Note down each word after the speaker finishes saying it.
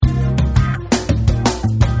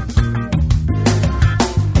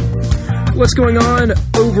What's going on,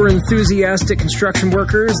 over-enthusiastic construction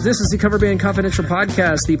workers? This is the Cover Band Confidential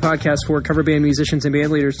Podcast, the podcast for cover band musicians and band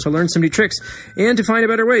leaders to learn some new tricks and to find a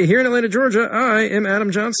better way. Here in Atlanta, Georgia, I am Adam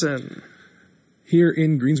Johnson. Here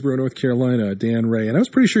in Greensboro, North Carolina, Dan Ray. And I was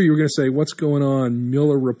pretty sure you were going to say, what's going on,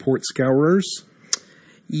 Mueller Report Scourers?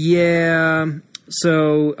 Yeah,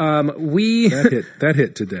 so we... That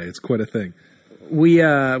hit today. It's quite a thing. We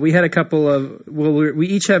had a couple of... Well, we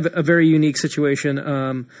each have a very unique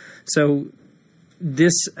situation. So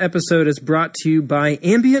this episode is brought to you by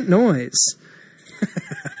Ambient Noise.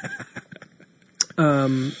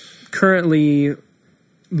 Currently,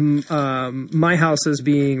 my house is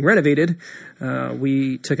being renovated.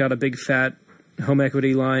 We took out a big fat home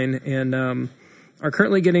equity line and are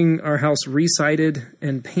currently getting our house re-sided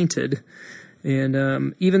and painted.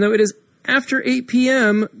 And even though it is after 8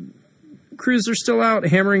 p.m., crews are still out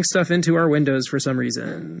hammering stuff into our windows for some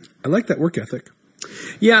reason. I like that work ethic.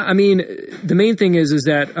 Yeah, I mean, the main thing is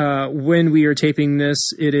that when we are taping this,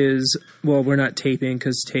 it is, well, we're not taping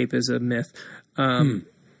because tape is a myth.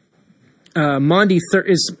 It's Maundy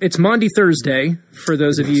Thursday for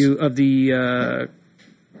those of you of the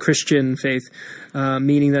Christian faith,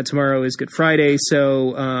 meaning that tomorrow is Good Friday.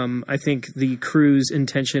 So I think the crew's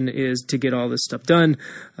intention is to get all this stuff done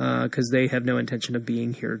because they have no intention of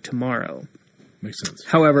being here tomorrow. Makes sense.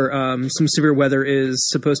 However, some severe weather is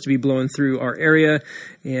supposed to be blowing through our area,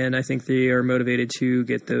 and I think they are motivated to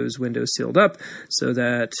get those windows sealed up so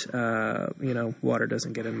that water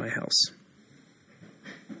doesn't get in my house.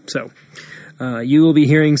 So you will be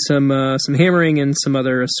hearing some hammering and some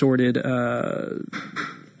other assorted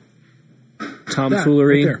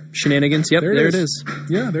tomfoolery right shenanigans. Yep, there it is.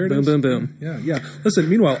 Yeah, there it is. Boom, boom, boom. Yeah. Listen,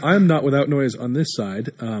 meanwhile, I'm not without noise on this side.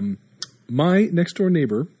 My next door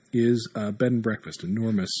neighbor is a bed and breakfast,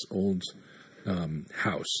 enormous old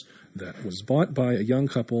house that was bought by a young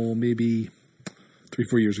couple maybe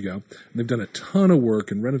 3-4 years ago. And they've done a ton of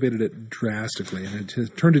work and renovated it drastically, and it has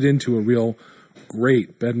turned it into a real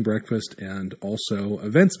great bed and breakfast and also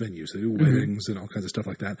events venues. They do weddings and all kinds of stuff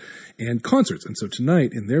like that and concerts. And so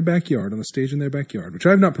tonight in their backyard, on the stage in their backyard, which I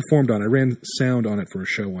have not performed on, I ran sound on it for a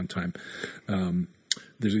show one time.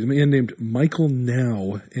 There's a man named Michael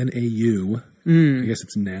Now, N-A-U, I guess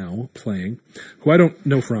it's Now, playing, who I don't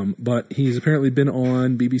know from, but he's apparently been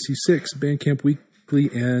on BBC Six, Bandcamp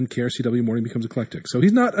Weekly, and KRCW Morning Becomes Eclectic. So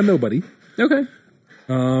he's not a nobody. Okay.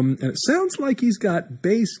 And it sounds like he's got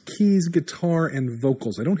bass, keys, guitar, and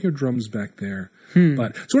vocals. I don't hear drums back there.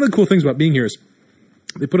 But it's one of the cool things about being here is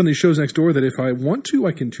they put on these shows next door that if I want to,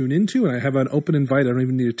 I can tune into, and I have an open invite. I don't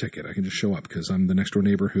even need a ticket. I can just show up because I'm the next door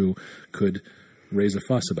neighbor who could raise a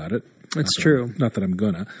fuss about it. That's true. Not that I'm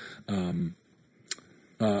gonna.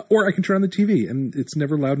 Or I can turn on the TV, and it's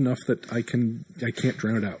never loud enough that I can't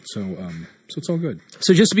drown it out. So it's all good.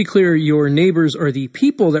 So just to be clear, your neighbors are the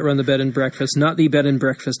people that run the bed and breakfast, not the bed and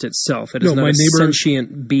breakfast itself. It is not a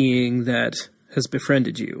sentient being that has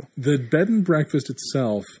befriended you. The bed and breakfast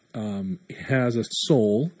itself has a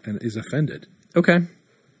soul and is offended. Okay.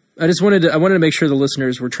 I wanted to make sure the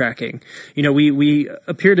listeners were tracking. You know, we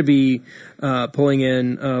appear to be pulling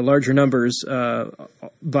in larger numbers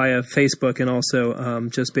via Facebook and also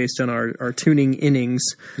just based on our tuning innings.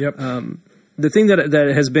 Yep. The thing that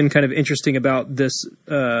has been kind of interesting about this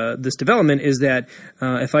development is that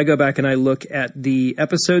if I go back and I look at the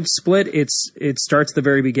episode split, it starts at the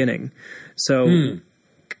very beginning. So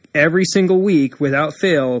every single week, without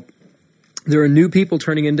fail, there are new people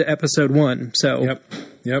turning into episode 1. So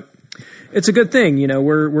Yep. It's a good thing, you know.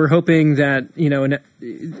 We're hoping that, you know, and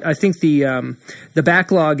I think the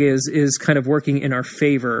backlog is kind of working in our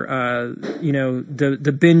favor. You know,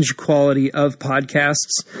 the binge quality of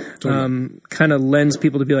podcasts kind of lends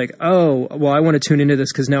people to be like, oh, well, I want to tune into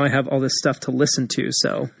this because now I have all this stuff to listen to.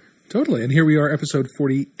 So totally. And here we are, episode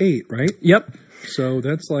 48, right? Yep. So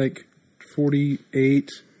that's like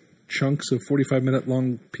 48 chunks of 45-minute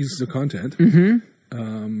long pieces of content.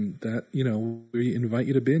 That, you know, we invite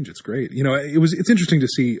you to binge. It's great. You know, it's interesting to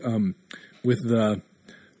see with the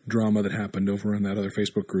drama that happened over on that other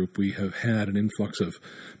Facebook group, we have had an influx of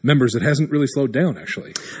members that hasn't really slowed down,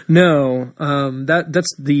 actually. No,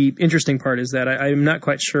 that's the interesting part is that I'm not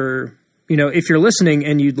quite sure, you know, if you're listening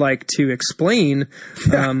and you'd like to explain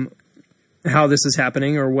how this is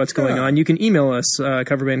happening or what's going on, you can email us,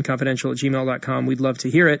 coverbandconfidential@gmail.com. We'd love to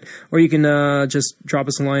hear it. Or you can just drop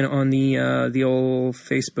us a line on the old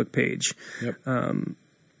Facebook page. Yep.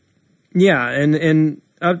 And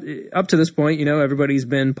up to this point, you know, everybody's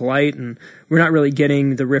been polite and we're not really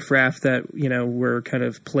getting the riffraff that, you know, we're kind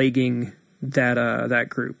of plaguing that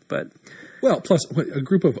group. But well, plus a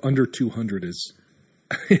group of under 200 is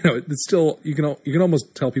it's still you can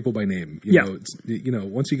almost tell people by name.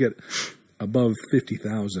 Once you get above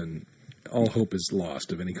 50,000, all hope is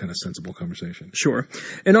lost of any kind of sensible conversation. Sure.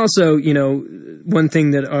 And also, one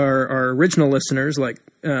thing that our original listeners, like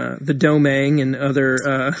the Domang and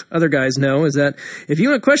other guys know, is that if you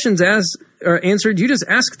want questions asked or answered, you just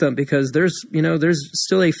ask them, because there's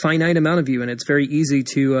still a finite amount of you, and it's very easy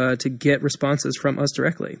to get responses from us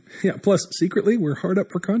directly. Yeah. Plus, secretly, we're hard up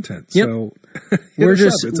for content. Yep. So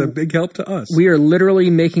it's a big help to us. We are literally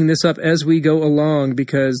making this up as we go along,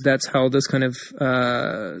 because that's how this kind of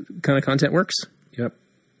content works. Yep.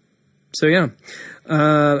 So yeah,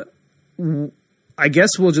 I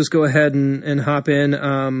guess we'll just go ahead and hop in.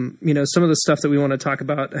 Some of the stuff that we want to talk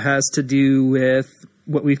about has to do with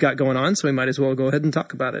what we've got going on, so we might as well go ahead and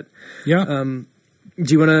talk about it. Yeah. Do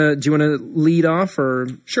you want to lead off, or?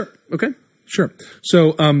 Sure. Okay. Sure.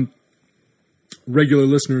 So, regular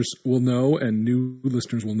listeners will know, and new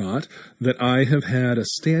listeners will not, that I have had a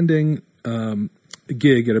standing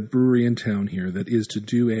gig at a brewery in town here that is to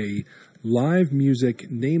do a live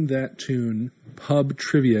music Name That Tune pub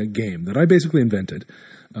trivia game that I basically invented,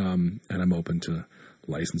 and I'm open to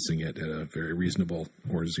licensing it at a very reasonable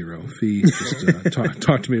or zero fee. Just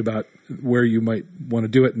talk to me about where you might want to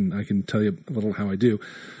do it, and I can tell you a little how I do.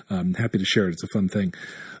 I'm happy to share it. It's a fun thing.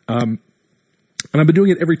 And I've been doing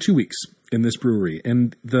it every 2 weeks in this brewery.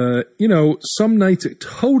 And some nights it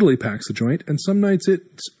totally packs the joint, and some nights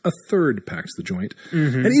it's a third packs the joint.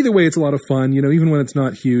 Mm-hmm. And either way, it's a lot of fun. Even when it's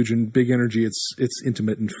not huge and big energy, it's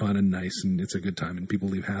intimate and fun and nice, and it's a good time, and people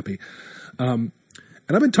leave happy. And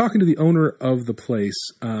I've been talking to the owner of the place.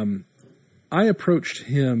 I approached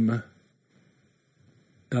him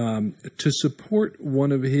to support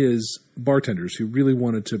one of his bartenders who really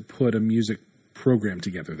wanted to put a music program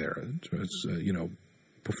together there.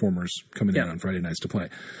 Performers coming in on Friday nights to play.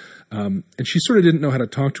 And she sort of didn't know how to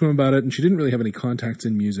talk to him about it, and she didn't really have any contacts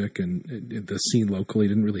in music and the scene locally,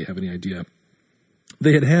 didn't really have any idea.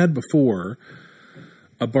 They had before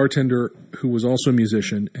a bartender who was also a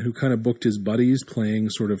musician and who kind of booked his buddies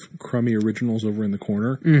playing sort of crummy originals over in the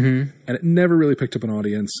corner. Mm-hmm. And it never really picked up an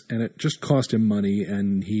audience, and it just cost him money,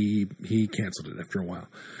 and he canceled it after a while.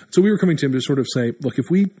 So we were coming to him to sort of say, look,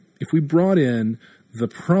 if we brought in the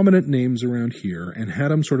prominent names around here and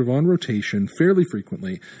had them sort of on rotation fairly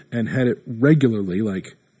frequently and had it regularly,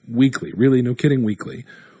 like weekly, really, no kidding, weekly,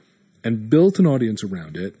 and built an audience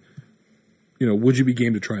around it, would you be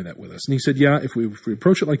game to try that with us? And he said, yeah, if we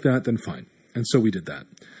approach it like that, then fine. And so we did that.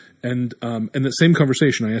 And in that same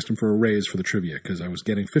conversation, I asked him for a raise for the trivia, because I was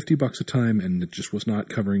getting $50 a time, and it just was not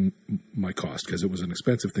covering my cost, because it was an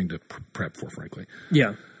expensive thing to prep for, frankly.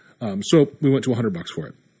 Yeah. So we went to $100 for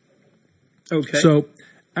it. Okay. So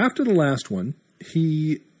after the last one,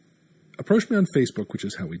 he approached me on Facebook, which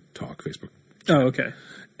is how we talk, Facebook. Oh, okay.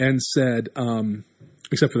 And said,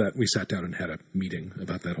 except for that, we sat down and had a meeting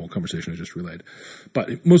about that whole conversation I just relayed.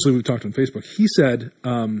 But mostly we talked on Facebook. He said,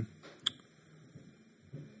 I'm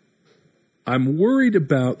worried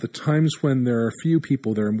about the times when there are few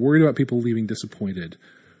people there. I'm worried about people leaving disappointed.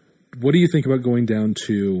 What do you think about going down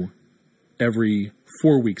to every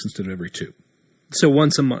 4 weeks instead of every 2? So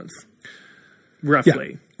once a month.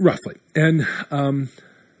 Roughly. Yeah, roughly. And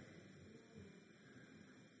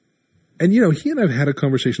he and I have had a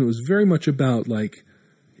conversation that was very much about, like,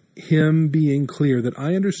 him being clear that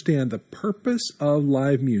I understand the purpose of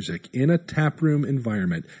live music in a taproom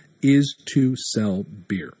environment is to sell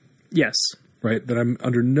beer. Yes. Right? That I'm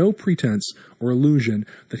under no pretense or illusion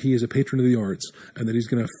that he is a patron of the arts and that he's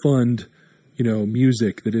going to fund,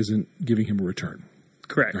 music that isn't giving him a return.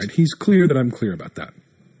 Correct. Right? He's clear that I'm clear about that.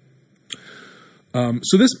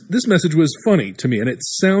 So this message was funny to me, and it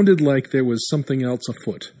sounded like there was something else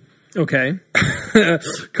afoot. Okay.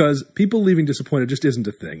 Because people leaving disappointed just isn't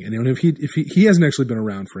a thing. And if he hasn't actually been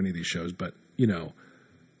around for any of these shows, but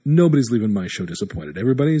nobody's leaving my show disappointed.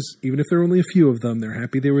 Everybody's, even if there are only a few of them, they're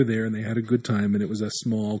happy they were there and they had a good time, and it was a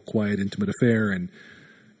small, quiet, intimate affair. And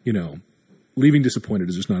leaving disappointed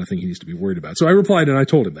is just not a thing he needs to be worried about. So I replied and I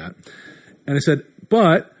told him that, and I said,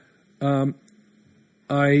 but I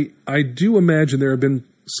do imagine there have been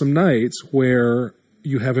some nights where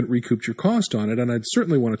you haven't recouped your cost on it, and I'd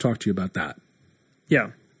certainly want to talk to you about that. Yeah.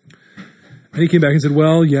 And he came back and said,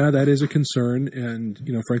 well, yeah, that is a concern, and,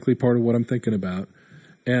 frankly, part of what I'm thinking about.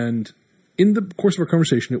 And in the course of our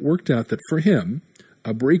conversation, it worked out that for him,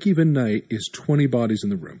 a break-even night is 20 bodies in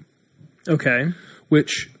the room. Okay.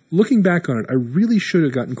 Which, looking back on it, I really should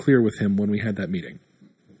have gotten clear with him when we had that meeting.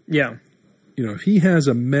 Yeah. If he has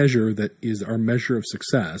a measure that is our measure of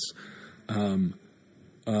success,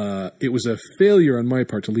 it was a failure on my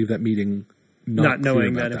part to leave that meeting not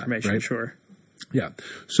knowing clear that about information, right? Sure. Yeah.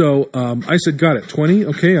 So I said, got it, 20.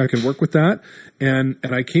 Okay, I can work with that. And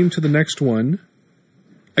I came to the next one.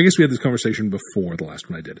 I guess we had this conversation before the last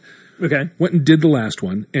one I did. Okay. Went and did the last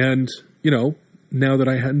one. And, now that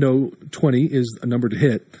I know 20 is a number to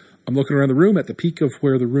hit, I'm looking around the room at the peak of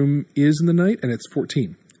where the room is in the night, and it's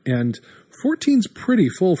 14. And 14's pretty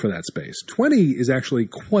full for that space. 20 is actually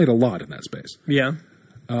quite a lot in that space. Yeah.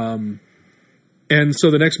 And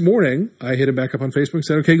so the next morning, I hit him back up on Facebook and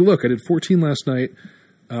said, okay, look, I did 14 last night.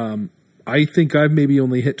 I think I've maybe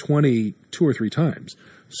only hit 20 2 or 3 times.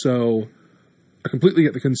 So I completely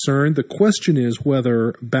get the concern. The question is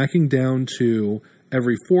whether backing down to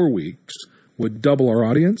every 4 weeks would double our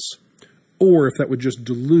audience, or if that would just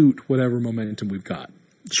dilute whatever momentum we've got.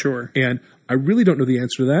 Sure. And I really don't know the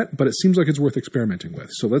answer to that, but it seems like it's worth experimenting with.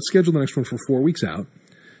 So let's schedule the next one for 4 weeks out.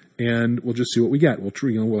 And we'll just see what we get.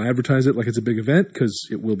 We'll advertise it like it's a big event because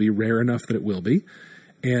it will be rare enough that it will be,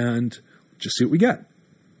 and just see what we get.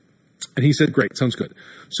 And he said, "Great, sounds good."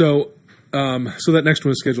 So that next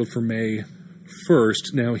one is scheduled for May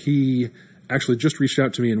 1st. Now he actually just reached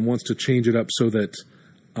out to me and wants to change it up so that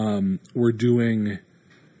we're doing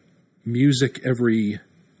music every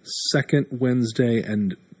second Wednesday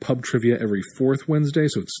and pub trivia every fourth Wednesday.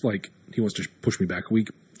 So it's like he wants to push me back a week,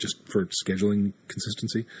 just for scheduling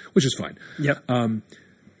consistency, which is fine. Yep.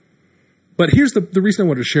 But here's the reason I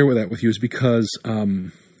wanted to share that with you is because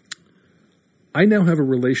I now have a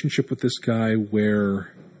relationship with this guy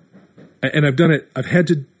where, and I've had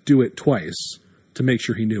to do it twice to make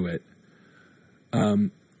sure he knew it.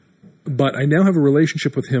 But I now have a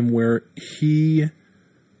relationship with him where he,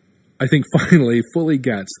 I think, finally fully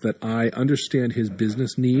gets that I understand his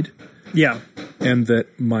business need. Yeah. And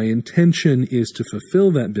that my intention is to fulfill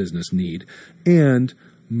that business need. And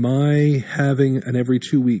my having an every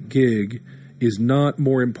 2 week gig is not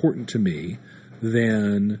more important to me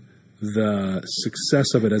than the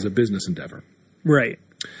success of it as a business endeavor. Right.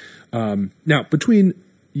 Now, between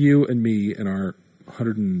you and me and our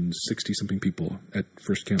 160 something people at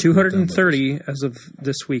first count, 230 as of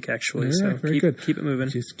this week, actually. Yeah, so very good. Keep it moving.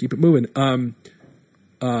 Just keep it moving.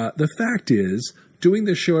 The fact is, doing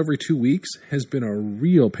this show every 2 weeks has been a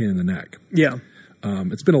real pain in the neck. Yeah.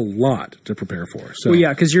 It's been a lot to prepare for. So, well,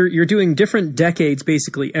 yeah, because you're doing different decades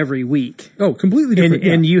basically every week. Oh, completely different.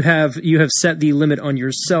 And you have set the limit on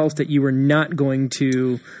yourself that you are not going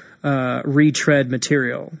to retread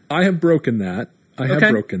material. I have broken that.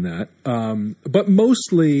 But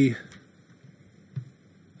mostly,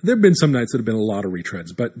 there have been some nights that have been a lot of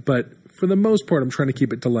retreads. But for the most part, I'm trying to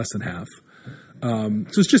keep it to less than half.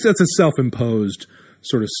 So that's a self-imposed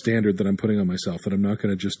sort of standard that I'm putting on myself, that I'm not going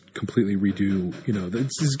to just completely redo.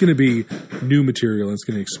 This is going to be new material, and it's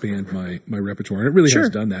going to expand my repertoire, and it really has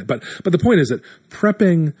done that. But the point is that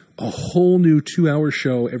prepping a whole new 2-hour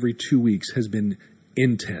show every 2 weeks has been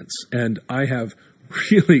intense, and I have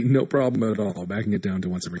really no problem at all backing it down to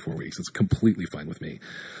once every 4 weeks. It's completely fine with me.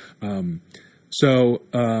 The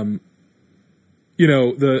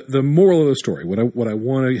moral of the story, what I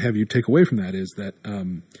want to have you take away from that is that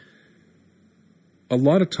a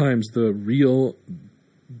lot of times the real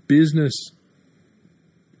business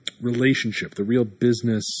relationship, the real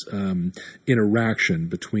business interaction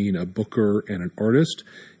between a booker and an artist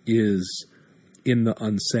is in the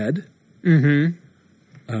unsaid. Mm-hmm.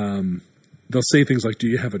 They'll say things like, "Do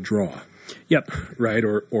you have a draw?" Yep. Right?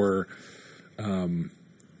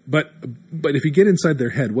 But if you get inside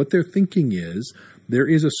their head, what they're thinking is, there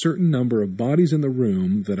is a certain number of bodies in the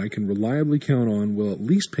room that I can reliably count on will at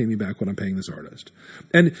least pay me back what I'm paying this artist.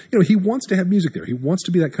 And, he wants to have music there. He wants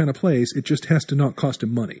to be that kind of place. It just has to not cost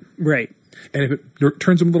him money. Right. And if it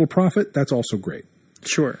turns him a little profit, that's also great.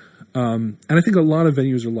 Sure. And I think a lot of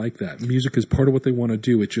venues are like that. Music is part of what they want to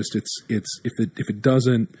do. It's just, if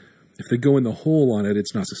they go in the hole on it,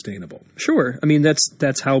 it's not sustainable. Sure. I mean,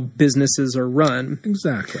 that's how businesses are run.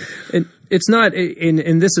 Exactly. And it's not,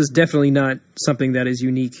 and this is definitely not something that is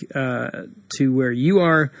unique to where you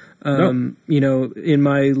are. No. In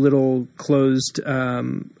my little closed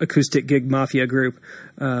acoustic gig mafia group,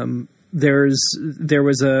 there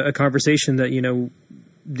was a conversation that,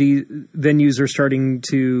 the venues are starting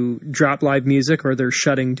to drop live music, or they're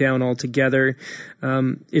shutting down altogether.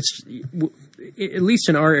 It's at least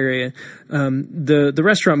in our area, the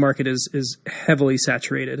restaurant market is heavily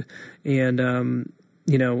saturated, and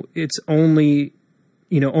it's only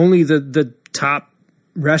the top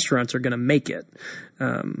restaurants are going to make it,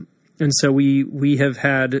 and so we have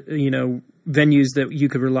had venues that you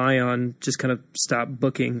could rely on just kind of stop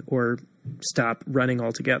booking or stop running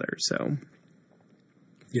altogether. So.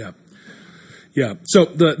 Yeah. So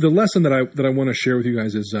the lesson that I want to share with you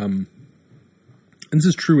guys is this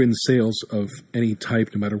is true in sales of any type,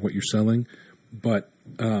 no matter what you're selling, but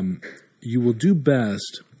you will do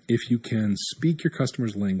best if you can speak your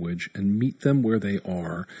customer's language and meet them where they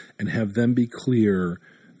are and have them be clear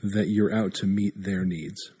that you're out to meet their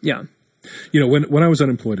needs. Yeah. When I was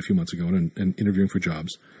unemployed a few months ago and interviewing for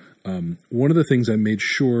jobs, one of the things I made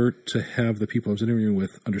sure to have the people I was interviewing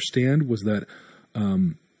with understand was that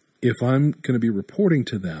if I'm going to be reporting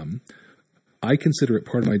to them, I consider it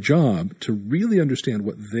part of my job to really understand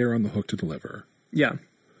what they're on the hook to deliver. Yeah.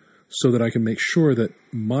 So that I can make sure that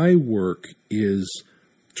my work is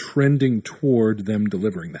trending toward them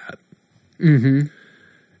delivering that. Mm-hmm.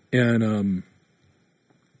 And,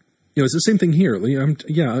 it's the same thing here. I'm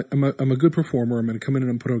a good performer. I'm going to come in and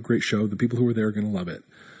I'm put on a great show. The people who are there are going to love it.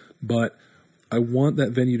 But I want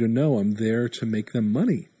that venue to know I'm there to make them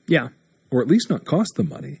money. Yeah. Or at least not cost them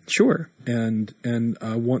money. Sure. And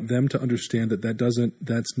I want them to understand that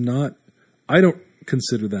I don't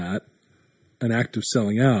consider that an act of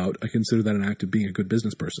selling out. I consider that an act of being a good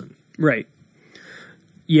business person. Right.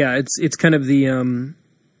 Yeah, it's kind of the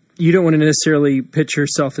you don't want to necessarily pitch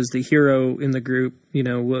yourself as the hero in the group.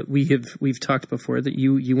 We've talked before that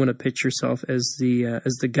you want to pitch yourself as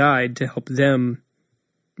the guide to help them,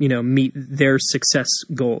 meet their success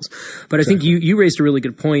goals. But I think you raised a really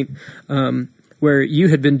good point where you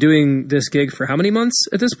had been doing this gig for how many months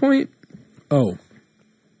at this point? Oh,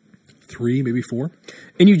 3, maybe 4.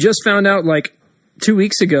 And you just found out like 2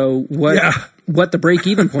 weeks ago what the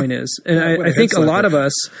break-even point is. And I think a lot of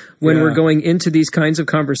us, when we're going into these kinds of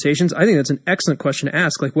conversations, I think that's an excellent question to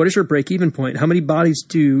ask. Like, what is your break-even point? How many bodies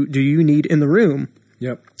do you need in the room?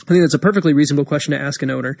 Yep. I think that's a perfectly reasonable question to ask an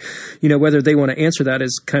owner. Whether they want to answer that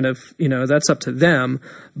is kind of, that's up to them.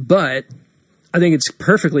 But I think it's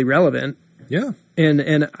perfectly relevant. Yeah.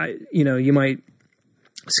 And you might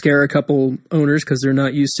scare a couple owners because they're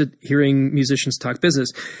not used to hearing musicians talk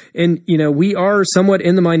business. And, we are somewhat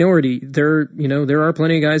in the minority. There are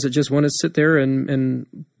plenty of guys that just want to sit there and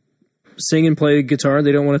sing and play guitar.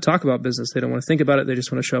 They don't want to talk about business. They don't want to think about it. They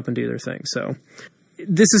just want to show up and do their thing. So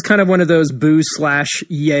this is kind of one of those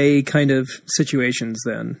boo/yay kind of situations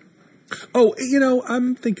then. Oh,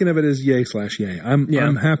 I'm thinking of it as yay/yay.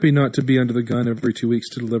 I'm happy not to be under the gun every 2 weeks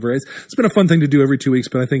to deliver. It's been a fun thing to do every 2 weeks,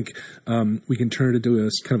 but I think we can turn it into a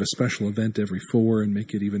kind of a special event every 4 and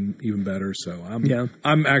make it even better. So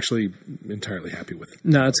I'm actually entirely happy with it.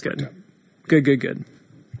 No, it's good. Good.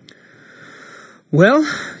 Well,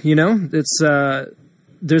 it's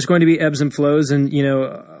there's going to be ebbs and flows, and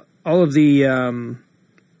all of the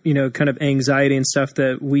kind of anxiety and stuff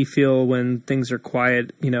that we feel when things are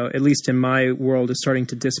quiet, at least in my world, is starting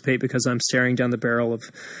to dissipate because I'm staring down the barrel of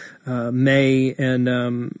May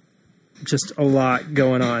and just a lot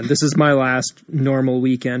going on. This is my last normal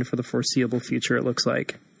weekend for the foreseeable future, it looks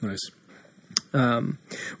like. Nice.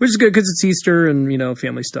 Which is good because it's Easter and,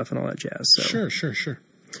 family stuff and all that jazz. So. Sure.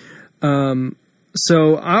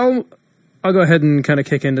 So I'll go ahead and kind of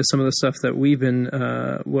kick into some of the stuff that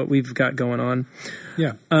what we've got going on.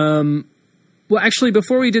 Yeah. Well, actually,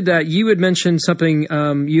 before we did that, you had mentioned something.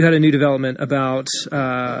 You had a new development about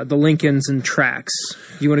the Lincolns and tracks.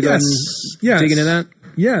 You want to go ahead and dig into that?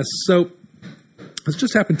 Yes. So this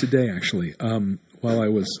just happened today, actually, while I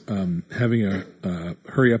was having a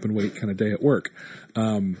hurry up and wait kind of day at work.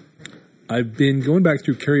 I've been going back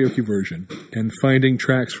through Karaoke Version and finding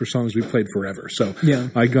tracks for songs we played forever. So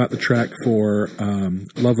I got the track for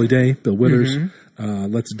Lovely Day, Bill Withers,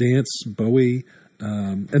 Let's Dance, Bowie,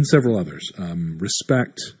 and several others.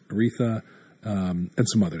 Respect, Aretha, and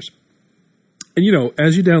some others. And,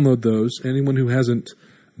 as you download those, anyone who hasn't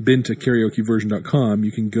been to karaokeversion.com,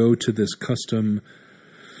 you can go to this custom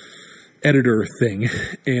editor thing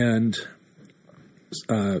and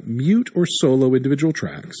mute or solo individual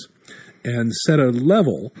tracks, and set a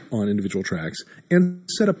level on individual tracks, and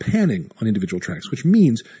set a panning on individual tracks, which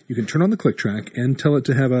means you can turn on the click track and tell it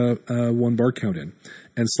to have a 1-bar count in,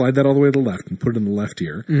 and slide that all the way to the left and put it in the left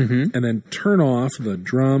ear, and then turn off the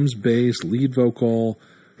drums, bass, lead vocal,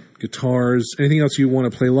 guitars, anything else you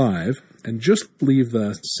want to play live, and just leave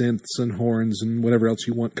the synths and horns and whatever else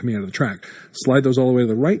you want coming out of the track. Slide those all the way to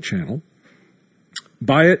the right channel,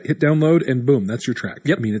 buy it, hit download, and boom, that's your track.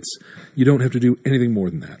 Yep. I mean, you don't have to do anything more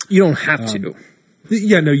than that. You don't have to.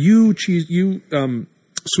 Yeah, no, you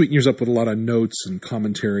sweeten yours up with a lot of notes and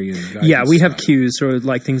commentary and guidance. Yeah, we have cues or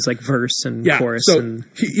like things like verse and chorus. So, and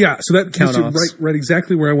so that gets you right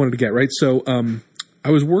exactly where I wanted to get, right? So I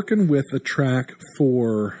was working with a track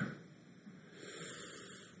for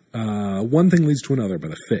One Thing Leads to Another by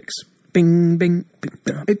The Fix. bing, bing,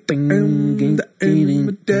 bing, bing, bing.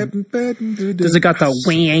 Does it got the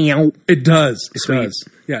wow? It does. It Sweet. does.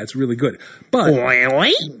 Yeah, it's really good. But and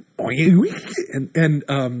then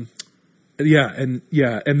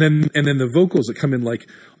the vocals that come in like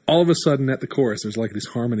all of a sudden at the chorus, there's like this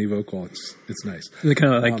harmony vocal. It's nice. The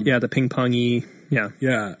kind of like the ping pongy. Yeah.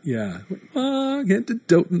 Yeah. Yeah,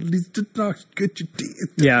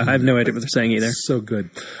 I have no idea what they're saying either. So good.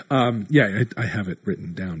 I have it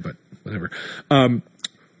written down, but whatever.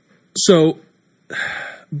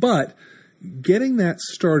 But getting that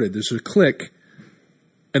started, there's a click,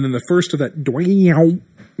 and then the first of that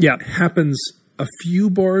happens a few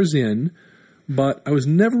bars in, but I was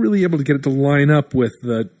never really able to get it to line up with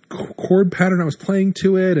the chord pattern I was playing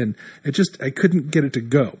to it, and I couldn't get it to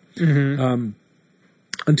go.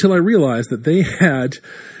 Until I realized that they had,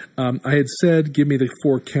 I had said, give me the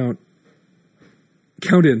 4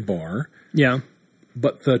 count-in bar. Yeah.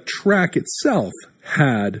 But the track itself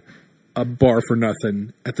had a bar for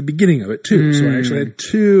nothing at the beginning of it, too. So I actually had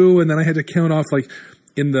 2, and then I had to count off, like,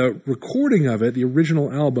 in the recording of it, the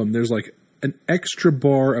original album, there's, like, an extra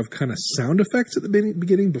bar of kind of sound effects at the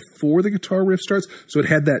beginning before the guitar riff starts. So it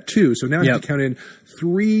had that, too. So now I have to count in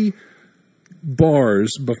 3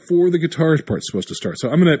 bars before the guitar part's supposed to start.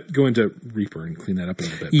 So I'm going to go into Reaper and clean that up a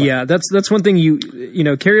little bit. Yeah, that's one thing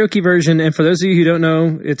karaoke version, and for those of you who don't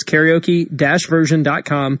know, it's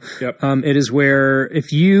karaoke-version.com. Yep. It is where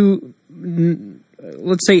if you,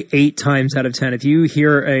 let's say 8 times out of 10, if you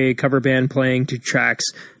hear a cover band playing 2 tracks,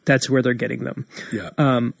 that's where they're getting them. Yeah.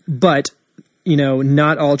 But,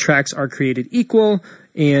 not all tracks are created equal,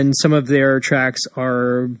 and some of their tracks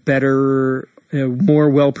are better, more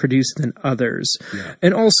well produced than others. Yeah.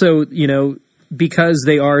 And also, because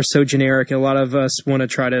they are so generic, a lot of us want to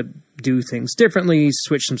try to do things differently,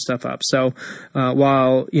 switch some stuff up. So,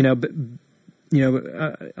 while, I'm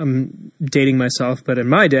dating myself, but in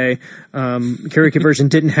my day, karaoke version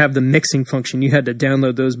didn't have the mixing function. You had to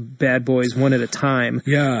download those bad boys one at a time.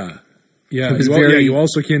 Yeah. Yeah. You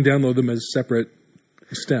also can download them as separate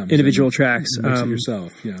stems, individual tracks. Mix it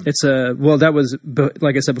yourself. Yeah. It's that was,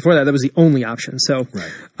 like I said before that was the only option. So, right.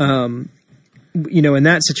 In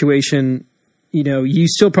that situation, you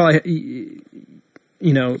still probably,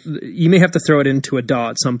 you may have to throw it into a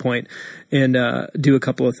DAW at some point and do a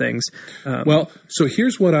couple of things. So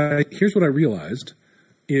here's what I realized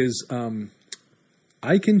is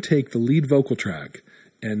I can take the lead vocal track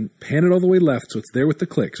and pan it all the way left so it's there with the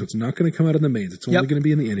click, so it's not going to come out of the mains. It's only going to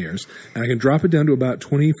be in the in-ears. And I can drop it down to about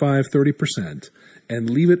 25-30% and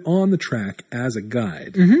leave it on the track as a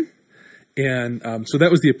guide. Mm-hmm. And so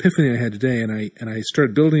that was the epiphany I had today, and I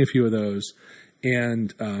started building a few of those,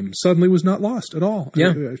 and suddenly was not lost at all.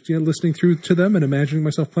 Yeah. Listening through to them and imagining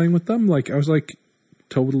myself playing with them, I was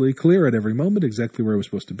totally clear at every moment exactly where I was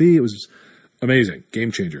supposed to be. It was amazing,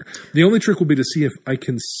 game changer. The only trick will be to see if I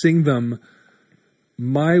can sing them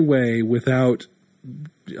my way without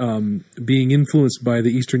being influenced by the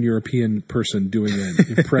Eastern European person doing an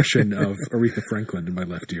impression of Aretha Franklin in my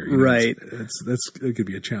left ear. Right. It could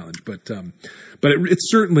be a challenge, but it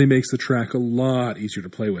certainly makes the track a lot easier to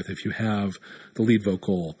play with if you have the lead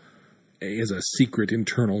vocal as a secret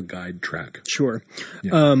internal guide track. Sure.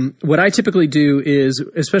 Yeah. What I typically do is,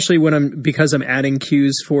 especially because I'm adding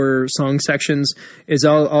cues for song sections, is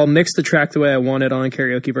I'll mix the track the way I want it on a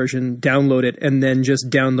karaoke version, download it, and then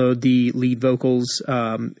just download the lead vocals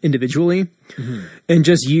individually. Mm-hmm. And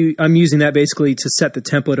I'm using that basically to set the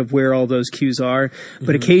template of where all those cues are. Mm-hmm.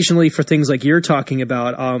 But occasionally for things like you're talking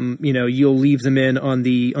about, you'll leave them in on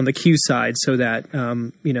the cue side so that,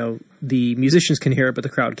 the musicians can hear it, but the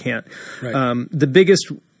crowd can't. Right. The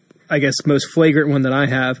biggest, I guess, most flagrant one that I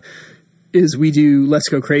have is we do "Let's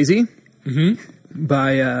Go Crazy"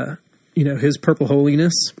 by, His Purple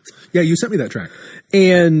Holiness. Yeah, you sent me that track.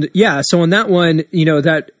 And so on that one,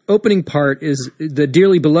 that opening part is the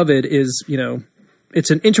Dearly Beloved is, it's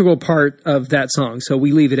an integral part of that song. So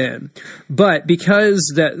we leave it in. But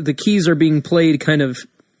because the keys are being played kind of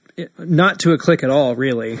not to a click at all,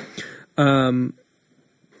 really,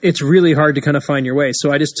 it's really hard to kind of find your way.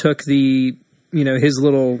 So I just took his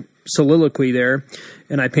little soliloquy there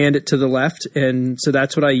and I panned it to the left. And so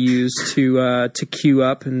that's what I use to cue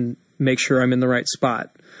up and make sure I'm in the right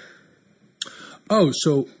spot. When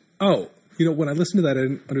I listened to that, I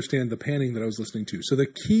didn't understand the panning that I was listening to. So the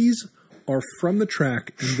keys are from the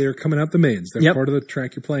track and they're coming out the mains. They're part of the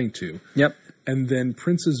track you're playing to. Yep. And then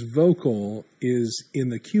Prince's vocal is in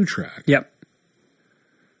the cue track. Yep.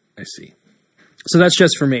 I see. So that's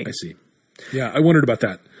just for me. I see. Yeah, I wondered about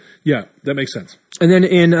that. Yeah, that makes sense. And then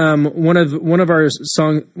in one of our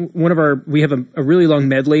we have a really long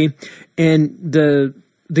medley, and the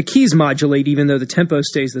the keys modulate even though the tempo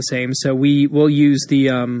stays the same. So we will use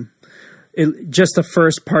just the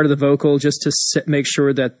first part of the vocal just to make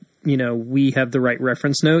sure that, we have the right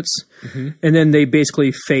reference notes. Mm-hmm. And then they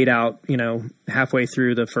basically fade out, halfway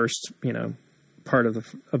through the first, part of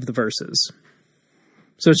the verses.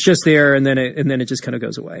 So it's just there, and then it just kind of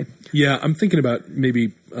goes away. Yeah, I'm thinking about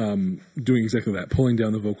maybe doing exactly that, pulling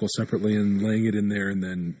down the vocal separately and laying it in there, and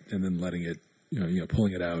then letting it,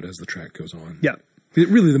 pulling it out as the track goes on. Yeah.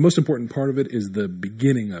 Really, the most important part of it is the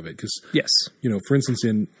beginning of it, because yes, for instance,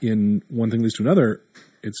 in One Thing Leads to Another,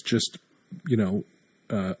 it's just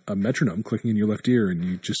a metronome clicking in your left ear, and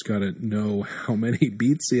you just got to know how many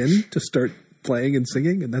beats in to start playing and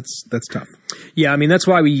singing, and that's tough. Yeah, I mean that's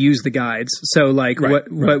why we use the guides. So like what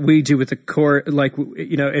we do with the chord, like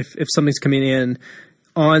if something's coming in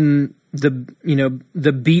on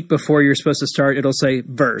the beat before you're supposed to start, it'll say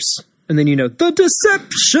verse, and then the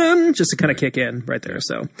deception just to kind of kick in right there.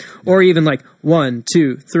 So, or even like 1,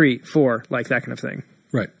 2, 3, 4, like that kind of thing.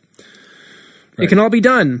 Right. It can all be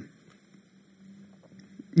done.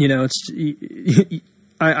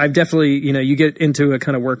 I've definitely, you get into a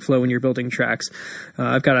kind of workflow when you're building tracks.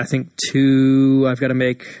 I've got, I think, 2 I've got to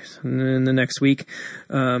make in the next week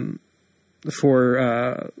for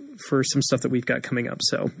some stuff that we've got coming up.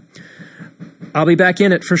 So I'll be back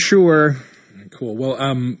in it for sure. Cool. Well,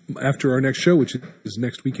 after our next show, which is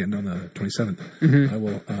next weekend on the 27th, mm-hmm. I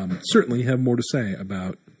will certainly have more to say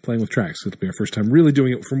about playing with tracks. It'll be our first time really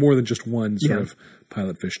doing it for more than just one sort of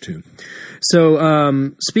Pilot Fish tune.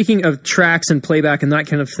 So speaking of tracks and playback and that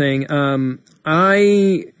kind of thing,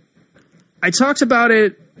 I talked about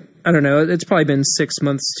it, I don't know, it's probably been 6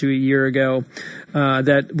 months to a year ago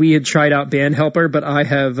that we had tried out Band Helper, but I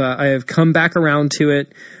have come back around to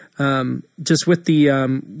it just with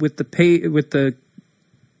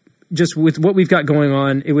what we've got going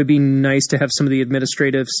on. It would be nice to have some of the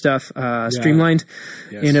administrative stuff streamlined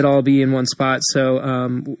and it all be in one spot.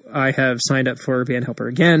 So I have signed up for Band Helper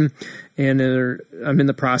again, and I'm in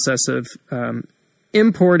the process of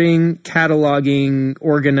importing, cataloging,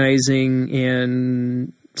 organizing,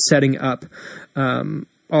 and setting up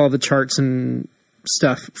all the charts and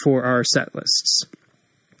stuff for our set lists.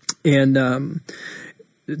 And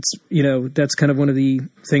it's, that's kind of one of the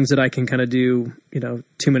things that I can kind of do, 2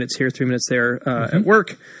 minutes here, 3 minutes there mm-hmm. at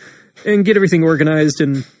work, and get everything organized,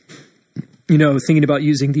 and, thinking about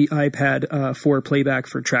using the iPad for playback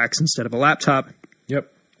for tracks instead of a laptop. Yep.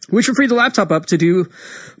 Which will free the laptop up to do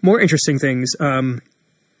more interesting things. We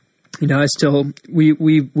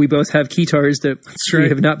both have keytars that we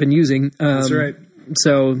have not been using. That's right.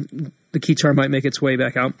 So the keytar might make its way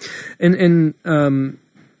back out.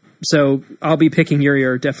 So I'll be picking your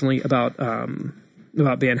ear definitely about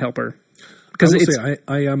Band Helper. Because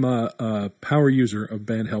I am a power user of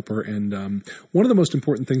Band Helper, and one of the most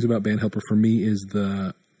important things about Band Helper for me is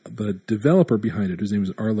the developer behind it, whose name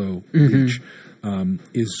is Arlo Leach,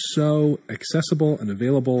 is so accessible and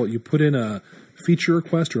available. You put in a feature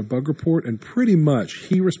request or a bug report, and pretty much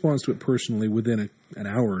he responds to it personally within an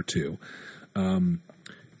hour or two. And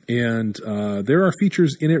there are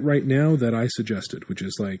features in it right now that I suggested, which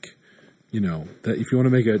is like, that if you want to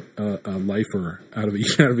make a lifer out of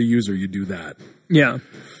a user, you do that. Yeah,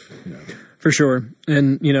 for sure.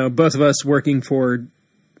 And both of us working for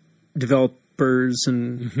developers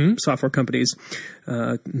and mm-hmm. software companies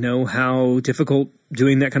know how difficult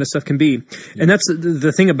doing that kind of stuff can be. Yeah. And that's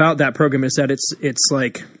the thing about that program, is that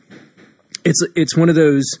it's one of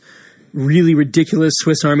those really ridiculous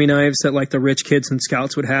Swiss Army knives that like the rich kids and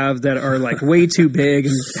scouts would have, that are like way too big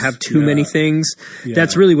and have too many things. Yeah.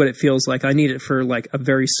 That's really what it feels like. I need it for like a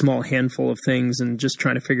very small handful of things, and just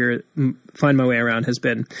trying to find my way around has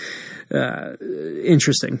been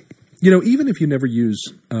interesting. Even if you never use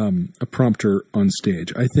a prompter on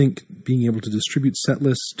stage, I think being able to distribute set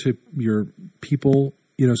lists to your people,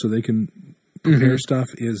 so they can prepare mm-hmm. stuff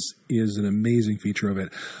is an amazing feature of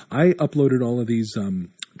it. I uploaded all of these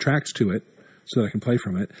tracks to it so that I can play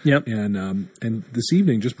from it. Yep. And this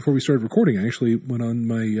evening, just before we started recording, I actually went on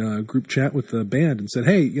my group chat with the band and said,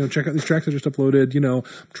 "Hey, check out these tracks I just uploaded. I'm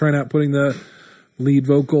trying out putting the lead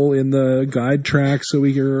vocal in the guide track so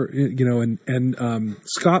we hear, and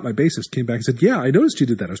Scott, my bassist, came back and said, 'Yeah, I noticed you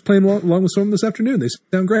did that. I was playing along with some of them this afternoon. They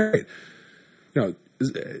sound great.'"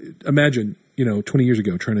 Imagine 20 years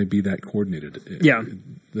ago trying to be that coordinated. Yeah.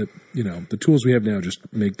 The tools we have now just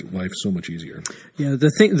make life so much easier. Yeah.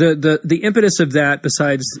 The impetus of that,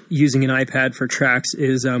 besides using an iPad for tracks,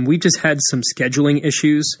 is we just had some scheduling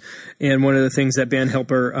issues. And one of the things that Band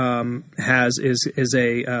Helper has is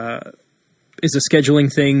is a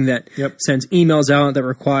scheduling thing that Yep. sends emails out that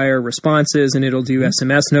require responses, and it'll do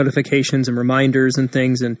SMS notifications and reminders and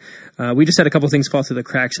things. And we just had a couple things fall through the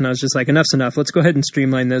cracks, and I was just like, enough's enough. Let's go ahead and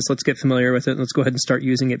streamline this. Let's get familiar with it. And let's go ahead and start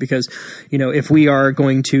using it, because, if we are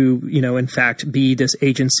going to, in fact, be this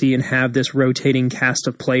agency and have this rotating cast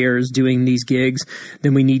of players doing these gigs,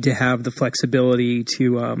 then we need to have the flexibility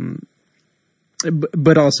to,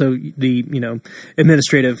 but also the,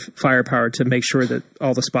 administrative firepower to make sure that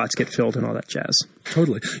all the spots get filled and all that jazz.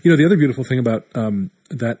 Totally. The other beautiful thing about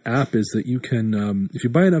that app is that you can, if you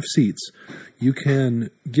buy enough seats, you can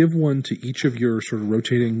give one to each of your sort of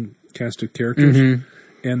rotating cast of characters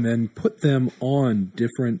and then put them on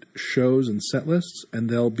different shows and set lists, and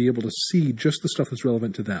they'll be able to see just the stuff that's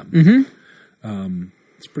relevant to them.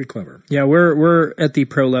 It's pretty clever. Yeah, we're at the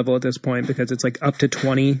pro level at this point, because it's like up to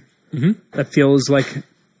 20. That feels like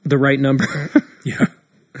the right number. Yeah.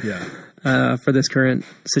 For this current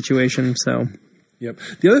situation. So, yep.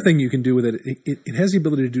 The other thing you can do with it has the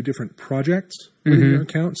ability to do different projects within your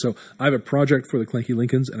account. So I have a project for the Clanky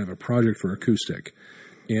Lincolns, and I have a project for Acoustic.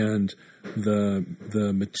 And the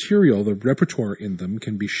material, the repertoire in them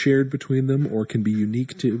can be shared between them or can be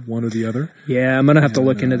unique to one or the other. Yeah, I'm going to have to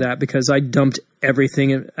look into that, because I dumped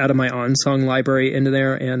everything out of my OnSong library into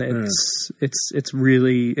there, and it's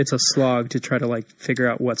really a slog to try to figure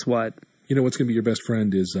out what's what. What's going to be your best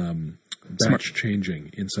friend is batch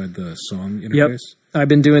changing inside the song interface. Yep. I've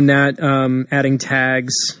been doing that, adding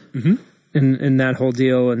tags in that whole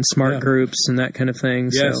deal, and smart groups and that kind of thing.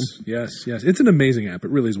 Yes, so. yes. It's an amazing app. It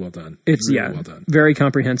really is well done. It's really well done. Very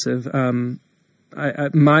comprehensive.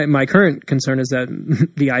 My current concern is that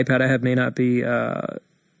the iPad I have may not be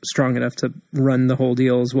strong enough to run the whole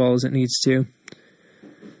deal as well as it needs to.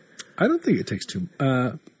 I don't think it takes too.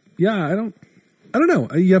 I don't know.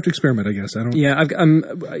 You have to experiment, I guess. I don't. Yeah, I'm.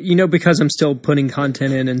 Because I'm still putting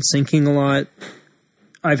content in and syncing a lot.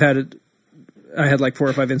 I had like 4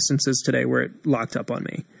 or 5 instances today where it locked up on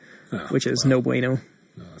me, which is no bueno.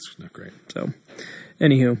 No, that's not great. So,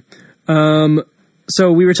 anywho,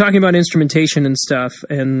 so we were talking about instrumentation and stuff,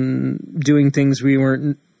 and doing things we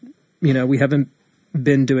weren't, we haven't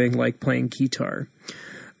been doing, like playing guitar.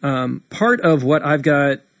 Part of what I've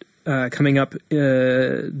got coming up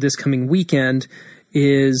this coming weekend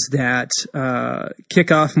is that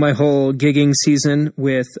kick off my whole gigging season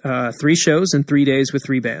with 3 shows in 3 days with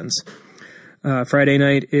 3 bands. Friday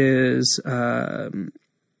night is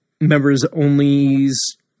members only's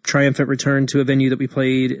triumphant return to a venue that we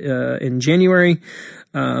played in January.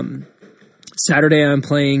 Saturday I'm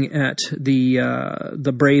playing at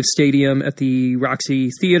the Brave Stadium at the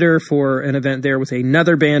Roxy Theater for an event there with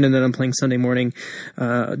another band, and then I'm playing Sunday morning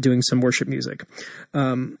doing some worship music.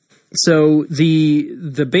 So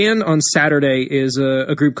the band on Saturday is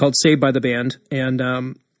a group called Saved by the Band,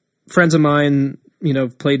 and friends of mine,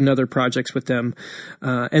 played in other projects with them,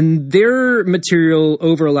 and their material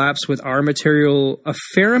overlaps with our material a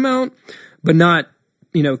fair amount, but not,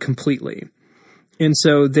 completely. And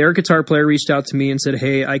so their guitar player reached out to me and said,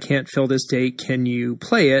 "Hey, I can't fill this date. Can you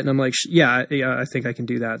play it?" And I'm like, yeah, I think I can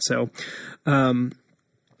do that. So,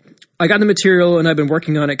 I got the material and I've been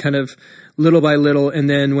working on it kind of little by little, and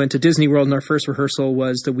then went to Disney World, and our first rehearsal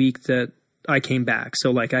was the week that I came back.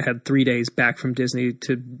 So I had 3 days back from Disney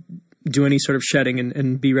to do any sort of shedding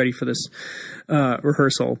and be ready for this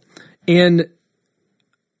rehearsal. And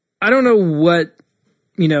I don't know what,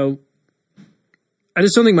 I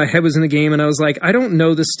just don't think my head was in the game. And I was like, I don't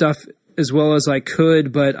know this stuff as well as I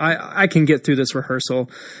could, but I can get through this rehearsal.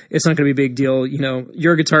 It's not going to be a big deal.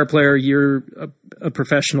 You're a guitar player, you're a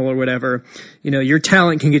professional or whatever, your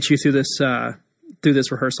talent can get you through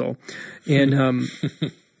this rehearsal. And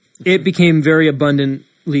it became very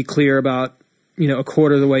abundantly clear about, a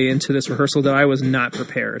quarter of the way into this rehearsal that I was not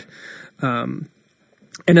prepared. And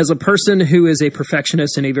as a person who is a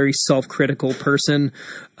perfectionist and a very self-critical person,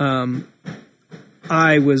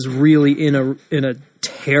 I was really in a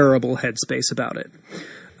terrible headspace about it.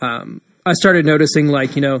 I started noticing,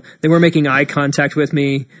 they were making eye contact with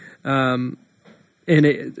me, and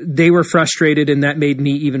they were frustrated, and that made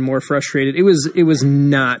me even more frustrated. It was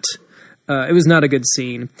not a good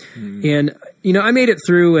scene. And, I made it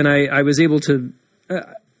through, and I was able to,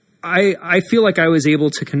 I feel like I was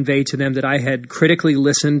able to convey to them that I had critically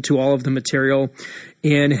listened to all of the material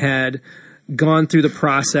and had gone through the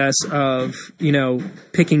process of,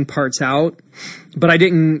 picking parts out, but I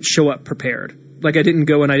didn't show up prepared. Like, I didn't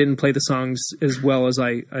go and I didn't play the songs as well as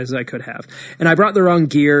I could have. And I brought the wrong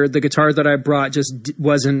gear. The guitar that I brought just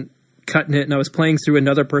wasn't cutting it, and I was playing through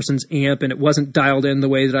another person's amp, and it wasn't dialed in the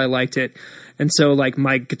way that I liked it. And so like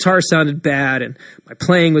my guitar sounded bad and my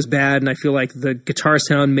playing was bad, and I feel like the guitar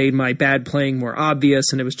sound made my bad playing more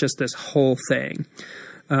obvious, and it was just this whole thing.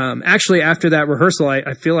 Actually, after that rehearsal,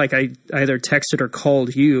 I feel like I either texted or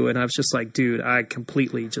called you, and I was just like, dude, I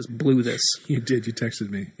completely just blew this. You did. You texted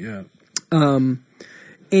me. Yeah.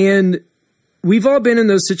 And we've all been in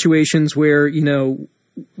those situations where, you know,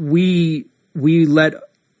 we let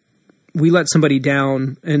somebody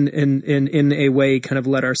down and in a way kind of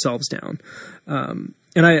let ourselves down. And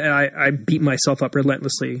I beat myself up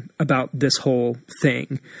relentlessly about this whole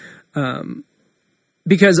thing.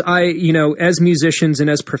 Because you know, as musicians and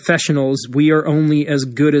as professionals, we are only as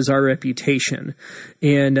good as our reputation.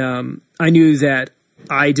 And I knew that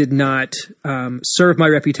I did not serve my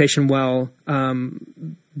reputation well,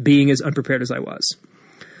 being as unprepared as I was.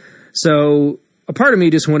 So a part of me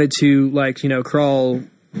just wanted to, like, you know, crawl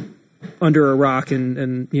under a rock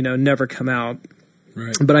and you know, never come out.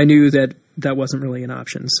 Right. But I knew that that wasn't really an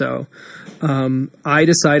option. So I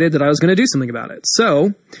decided that I was going to do something about it.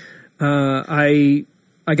 So I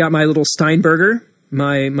got my little Steinberger,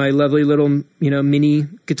 my lovely little, you know, mini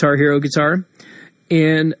Guitar Hero guitar,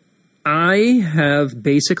 and I have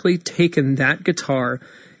basically taken that guitar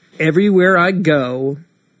everywhere I go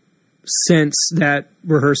since that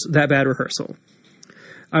bad rehearsal.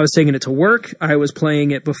 I was taking it to work. I was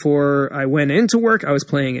playing it before I went into work. I was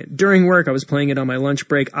playing it during work. I was playing it on my lunch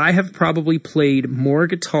break. I have probably played more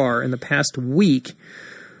guitar in the past week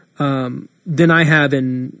than I have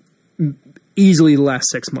in easily the last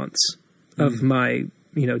 6 months of my,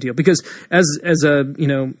 you know, deal. Because as a, you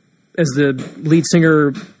know, as the lead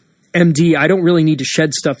singer MD, I don't really need to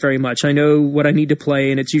shed stuff very much. I know what I need to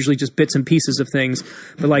play, and it's usually just bits and pieces of things.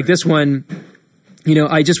 But like this one, you know,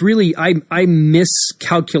 I just really, I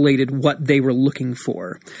miscalculated what they were looking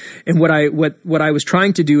for. And what I was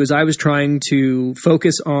trying to do is I was trying to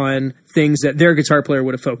focus on things that their guitar player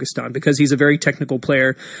would have focused on, because he's a very technical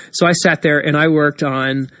player. So I sat there and I worked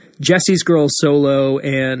on Jesse's Girl solo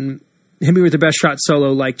and Hit Me With the Best Shot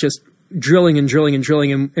solo, like just drilling and drilling and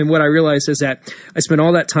drilling. And what I realized is that I spent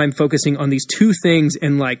all that time focusing on these two things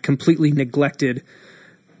and like completely neglected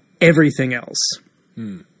everything else.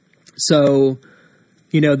 So,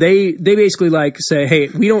 you know, they basically like say, hey,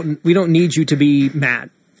 we don't need you to be Matt.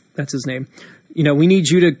 That's his name. You know, we need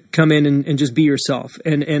you to come in and just be yourself.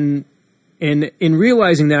 And in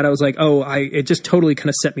realizing that, I was like, oh, it just totally kind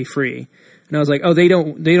of set me free. And I was like, oh, they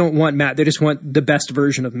don't want Matt. They just want the best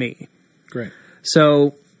version of me. Great.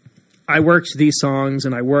 So I worked these songs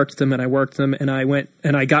and I worked them and I worked them, and I went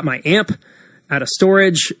and I got my amp out of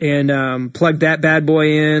storage and plugged that bad boy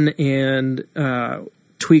in and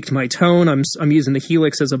tweaked my tone. I'm using the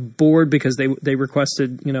Helix as a board because they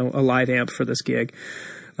requested, you know, a live amp for this gig.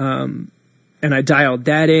 And I dialed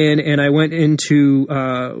that in, and I went into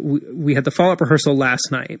we had the follow-up rehearsal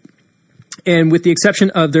last night. And with the exception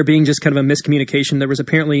of there being just kind of a miscommunication, there was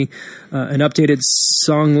apparently an updated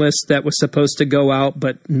song list that was supposed to go out,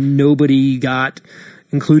 but nobody got,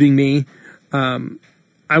 including me.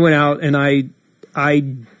 I went out and I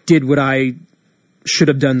did what I should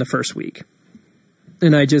have done the first week.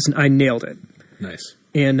 And I nailed it. Nice.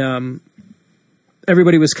 And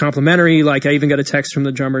everybody was complimentary. Like, I even got a text from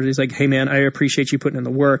the drummer. He's like, hey man, I appreciate you putting in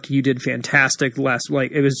the work. You did fantastic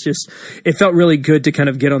it felt really good to kind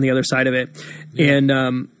of get on the other side of it. Yeah.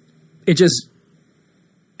 And it just,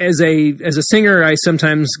 as a singer, I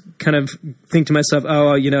sometimes kind of think to myself,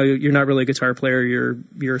 oh, you know, you're not really a guitar player.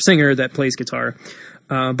 You're a singer that plays guitar.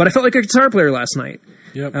 But I felt like a guitar player last night.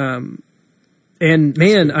 Yep. And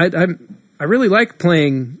man, I really like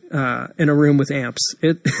playing in a room with amps.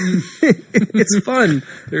 It's fun.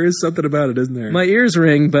 There is something about it, isn't there? My ears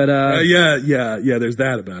ring, but yeah. There's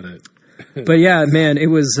that about it. But yeah, man, it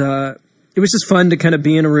was just fun to kind of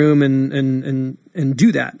be in a room and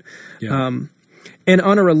do that. Yeah. And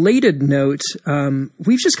on a related note,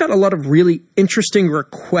 we've just got a lot of really interesting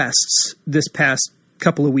requests this past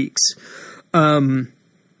couple of weeks. I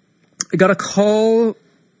got a call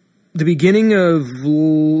the beginning of.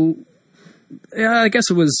 I guess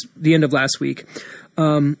it was the end of last week,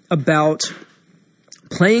 about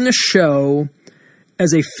playing a show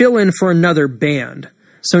as a fill-in for another band.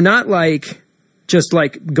 So not like just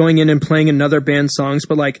like going in and playing another band's songs,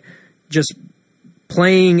 but like just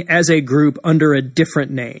playing as a group under a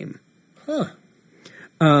different name. Huh.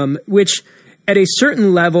 Which at a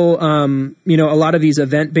certain level, you know, a lot of these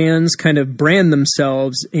event bands kind of brand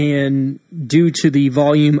themselves, and due to the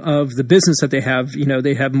volume of the business that they have, you know,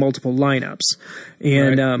 they have multiple lineups.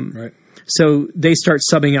 And right. So they start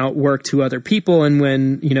subbing out work to other people, and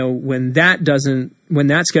when that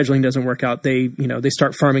scheduling doesn't work out, they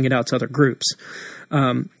start farming it out to other groups.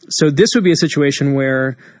 So this would be a situation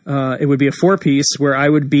where it would be a 4-piece where I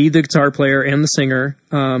would be the guitar player and the singer,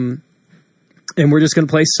 and we're just going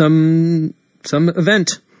to play some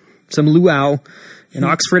event, some luau in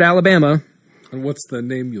Oxford, Alabama. And what's the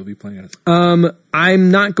name you'll be playing at? I'm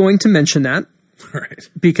not going to mention that. All right.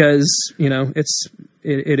 Because,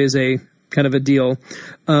 it is a kind of a deal.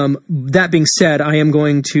 That being said, I am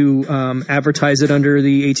going to advertise it under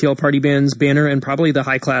the ATL Party Band's banner and probably the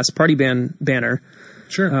High Class Party Band banner.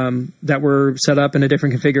 Sure. That were set up in a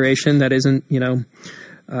different configuration that isn't,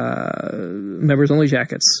 members only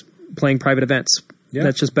jackets playing private events. Yeah.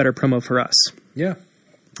 That's just better promo for us. Yeah.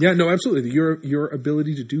 Yeah, no, absolutely. Your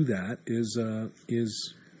ability to do that is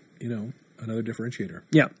another differentiator.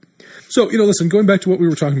 Yeah. So, listen, going back to what we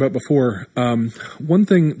were talking about before, one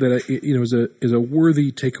thing that is a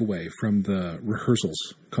worthy takeaway from the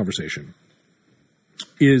rehearsals conversation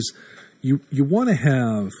is you want to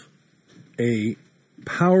have a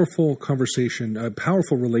powerful conversation, a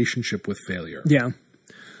powerful relationship with failure. Yeah.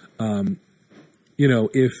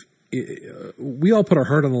 If we all put our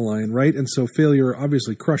heart on the line, right? And so failure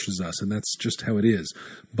obviously crushes us, and that's just how it is.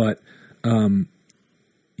 But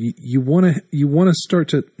you want to start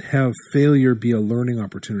to have failure be a learning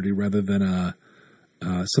opportunity rather than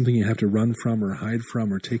something you have to run from or hide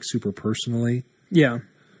from or take super personally. Yeah.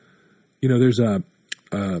 There's a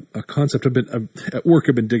concept at work.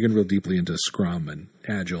 I've been digging real deeply into Scrum and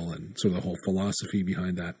Agile and sort of the whole philosophy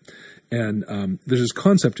behind that. And there's this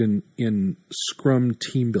concept in Scrum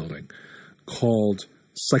team building called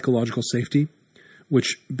psychological safety,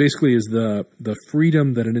 which basically is the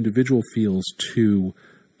freedom that an individual feels to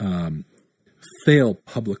fail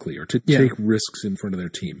publicly or to take risks in front of their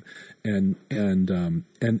team. And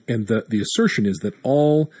the assertion is that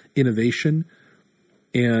all innovation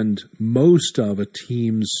and most of a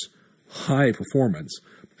team's high performance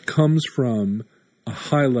comes from a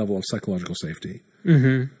high level of psychological safety.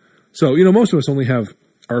 Mm-hmm. So, most of us only have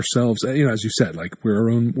ourselves, as you said, like we're our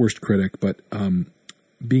own worst critic, but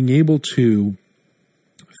being able to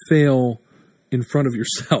fail in front of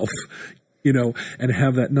yourself, and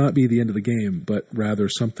have that not be the end of the game, but rather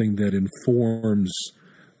something that informs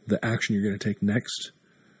the action you're going to take next.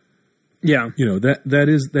 Yeah. That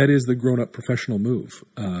is the grown-up professional move.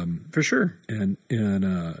 For sure. And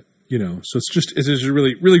so it's a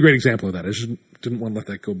really, really great example of that. I just didn't want to let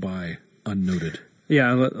that go by unnoted.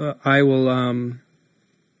 Yeah, I will.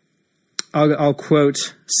 I'll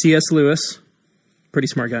quote C.S. Lewis, pretty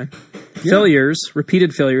smart guy. Yeah.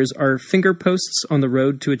 Repeated failures, are finger posts on the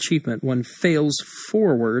road to achievement. One fails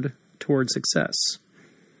forward toward success.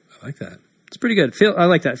 I like that. It's pretty good. I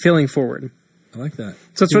like that. Failing forward. I like that.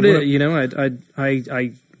 So that's what I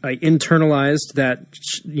internalized that,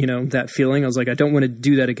 that feeling. I was like, I don't want to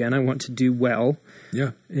do that again. I want to do well.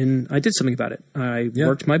 Yeah. And I did something about it. I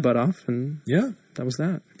worked my butt off, and that was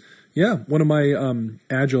that. Yeah. One of my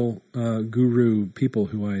Agile guru people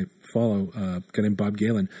who I follow, a guy named Bob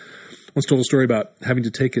Galen, once told a story about having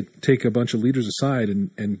to take a bunch of leaders aside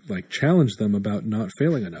and like challenge them about not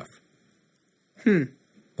failing enough.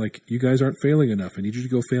 Like, you guys aren't failing enough. I need you to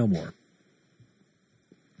go fail more.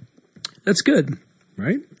 That's good.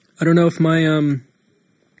 Right? I don't know if I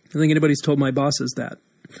think anybody's told my bosses that.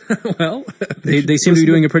 Well, they seem to be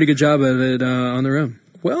doing a pretty good job of it on their own.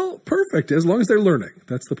 Well, perfect. As long as they're learning,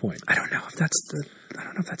 that's the point. I don't know if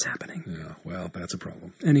that's happening. Yeah, well, that's a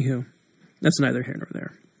problem. Anywho, that's neither here nor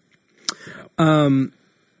there. Yeah.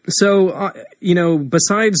 So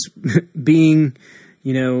besides being,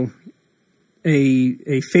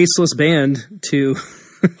 a faceless band to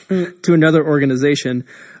another organization,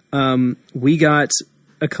 we got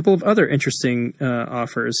a couple of other interesting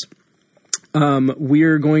offers.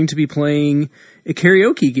 We're going to be playing a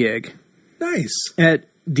karaoke gig. Nice. At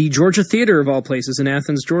the Georgia Theater, of all places, in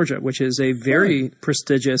Athens, Georgia, which is a very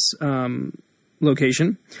prestigious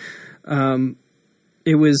location.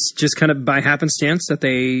 It was just kind of by happenstance that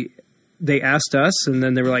they asked us, and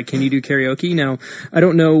then they were like, can you do karaoke? Now, I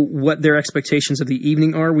don't know what their expectations of the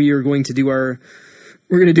evening are. We're going to do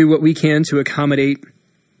what we can to accommodate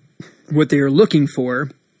what they are looking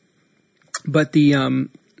for. But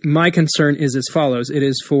my concern is as follows. It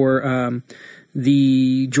is for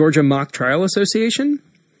the Georgia Mock Trial Association.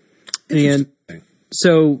 And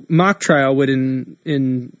so mock trial would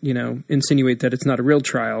insinuate that it's not a real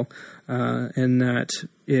trial, and that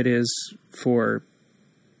it is for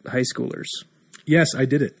high schoolers. Yes, I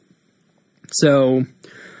did it. So,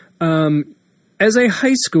 as a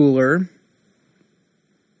high schooler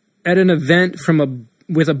at an event from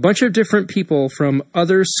with a bunch of different people from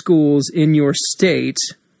other schools in your state,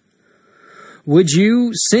 would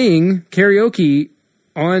you sing karaoke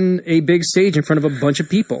on a big stage in front of a bunch of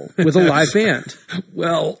people with a live band?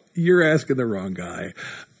 Well, you're asking the wrong guy.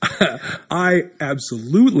 I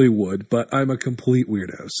absolutely would, but I'm a complete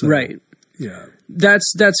weirdo. So, Right. Yeah.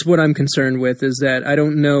 That's what I'm concerned with, is that I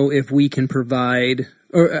don't know if we can provide,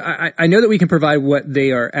 or I know that we can provide what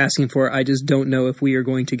they are asking for. I just don't know if we are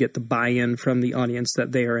going to get the buy-in from the audience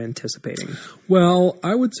that they are anticipating. Well,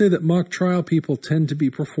 I would say that mock trial people tend to be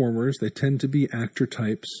performers. They tend to be actor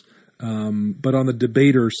types. But on the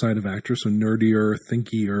debater side of actors, so nerdier,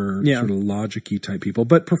 thinkier, sort of logic-y type people,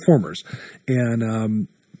 but performers. And,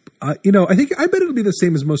 I bet it'll be the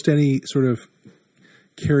same as most any sort of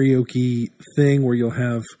karaoke thing where you'll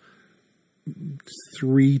have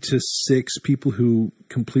 3 to 6 people who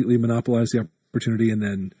completely monopolize the opportunity, and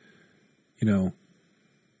then,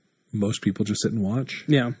 most people just sit and watch.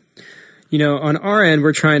 Yeah. On our end,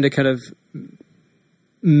 we're trying to kind of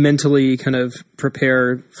mentally kind of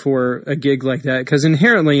prepare for a gig like that, because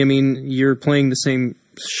inherently, you're playing the same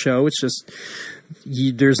show. It's just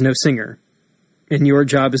there's no singer, and your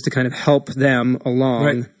job is to kind of help them along.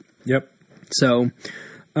 Right. Yep. So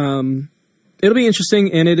it'll be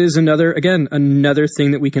interesting, and it is another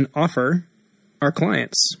thing that we can offer our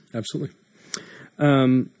clients. Absolutely.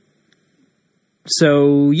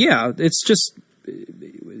 So yeah, it's just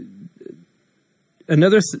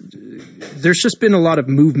there's just been a lot of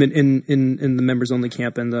movement in the members only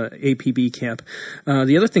camp and the APB camp.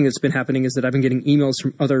 The other thing that's been happening is that I've been getting emails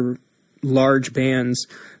from other large bands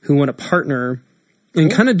who want to partner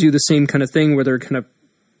and kind of do the same kind of thing, where they're kind of,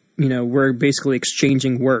 we're basically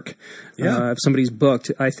exchanging work. Yeah. If somebody's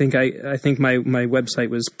booked, I think my website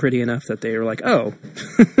was pretty enough that they were like, oh,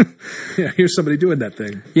 yeah, here's somebody doing that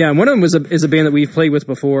thing. Yeah. And one of them is a band that we've played with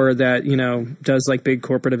before that, does like big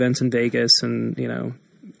corporate events in Vegas and,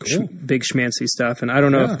 Cool. big schmancy stuff. And I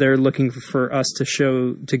don't know if they're looking for us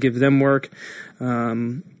to give them work. I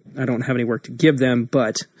don't have any work to give them,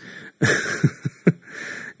 but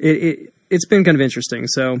it's been kind of interesting.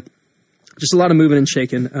 So just a lot of moving and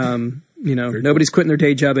shaking. Nobody's quitting their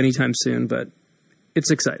day job anytime soon, but it's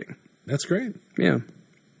exciting. That's great. Yeah.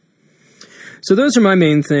 So those are my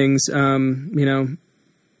main things,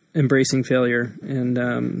 embracing failure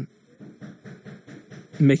and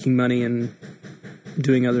making money and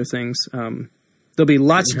doing other things. There'll be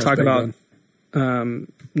lots to talk about,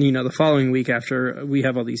 the following week after we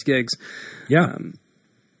have all these gigs. Yeah.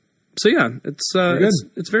 So yeah,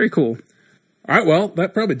 it's very cool. All right, well,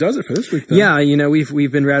 that probably does it for this week, then. Yeah,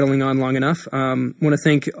 we've been rattling on long enough. Want to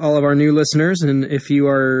thank all of our new listeners, and if you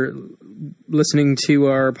are listening to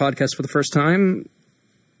our podcast for the first time,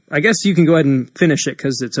 I guess you can go ahead and finish it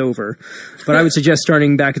because it's over. But I would suggest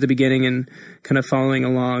starting back at the beginning and kind of following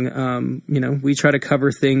along. We try to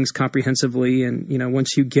cover things comprehensively, and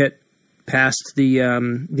once you get past the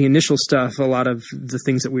initial stuff, a lot of the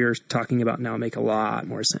things that we are talking about now make a lot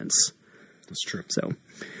more sense. That's true. So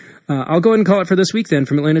I'll go ahead and call it for this week then.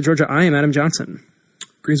 From Atlanta, Georgia, I am Adam Johnson.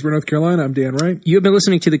 Greensboro, North Carolina, I'm Dan Wright. You have been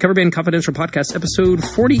listening to the Cover Band Confidential Podcast, episode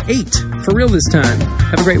 48. For real this time.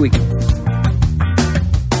 Have a great week.